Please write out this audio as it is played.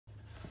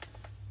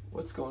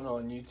What's going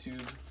on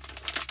YouTube?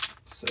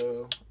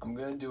 So I'm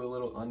gonna do a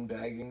little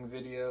unbagging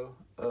video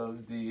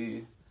of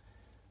the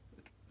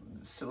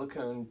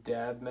silicone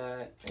dab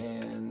mat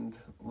and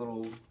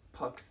little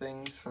puck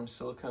things from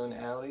Silicone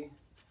Alley.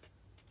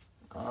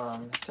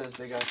 It says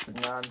they got the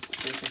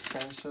non-stick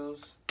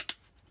essentials.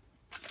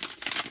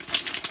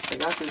 I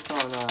got this on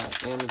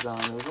Amazon.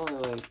 It was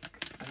only like,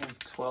 I think,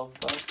 12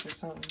 bucks or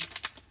something.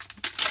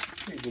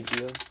 Pretty good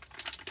deal.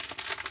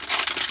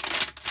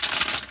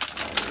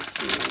 Let's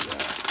see what we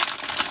got.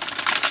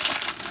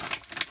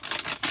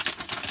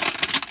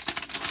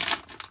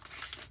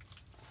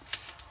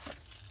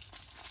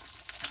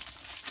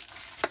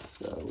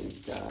 So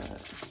we've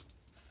got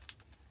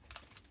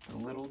a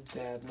little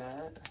dab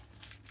mat,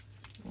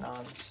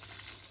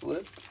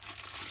 non-slip.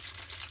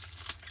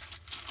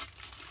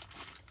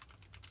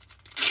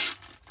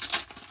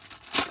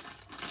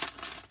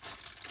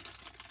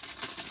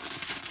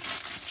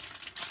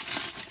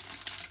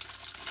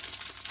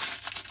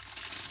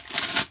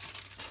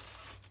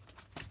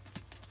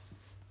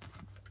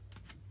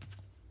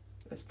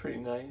 That's pretty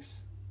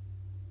nice.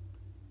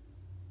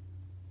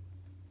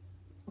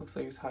 Looks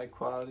like it's high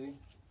quality.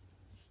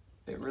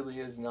 It really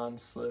is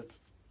non-slip.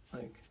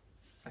 Like,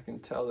 I can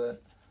tell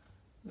that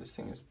this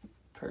thing is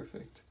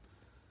perfect.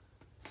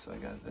 So I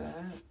got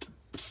that.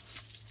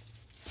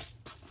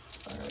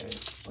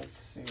 Alright, let's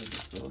see what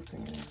this little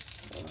thing is.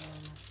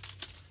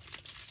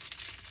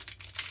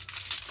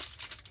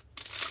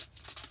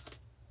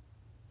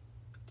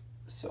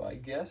 So I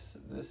guess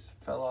this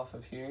fell off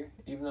of here,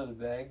 even though the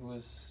bag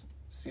was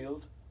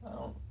sealed. I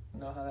don't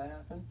know how that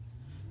happened.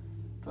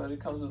 But it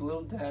comes with a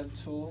little dab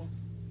tool.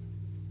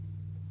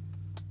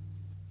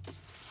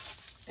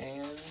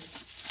 And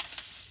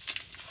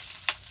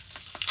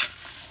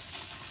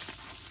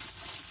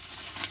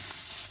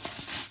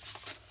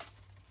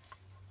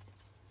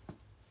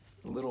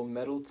a little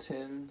metal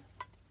tin,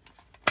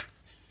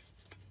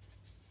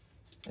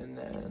 and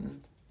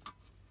then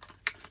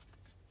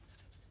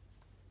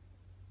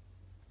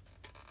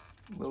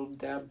little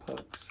dab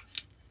pucks.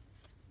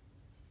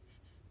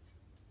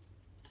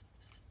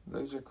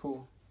 Those are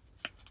cool.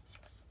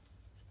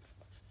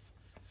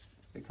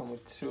 They come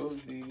with 2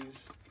 of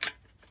these.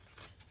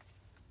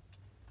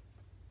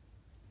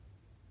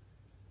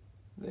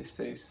 They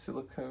say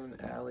Silicone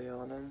Alley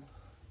on them.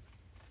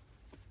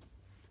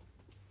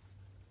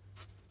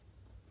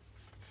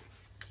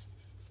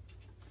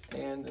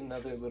 And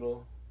another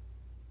little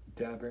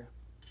dabber.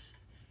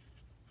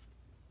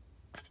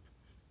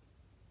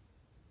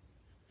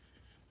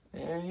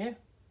 And yeah,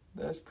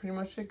 that's pretty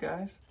much it,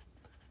 guys.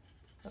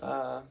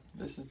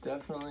 This is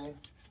definitely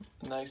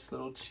a nice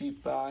little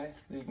cheap buy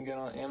that you can get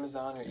on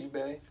Amazon or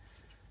eBay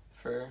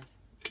for,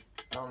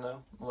 I don't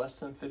know, less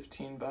than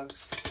 15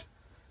 bucks.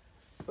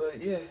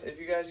 But yeah, if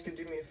you guys could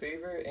do me a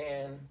favor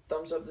and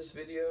thumbs up this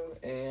video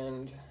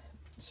and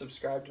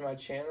subscribe to my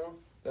channel,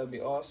 that'd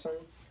be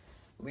awesome.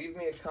 Leave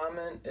me a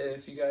comment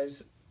if you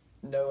guys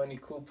know any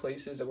cool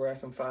places where I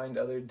can find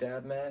other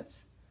dab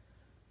mats,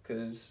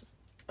 because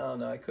I don't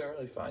know, I couldn't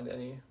really find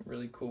any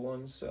really cool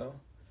ones. So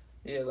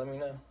yeah, let me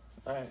know.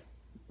 Alright,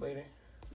 later.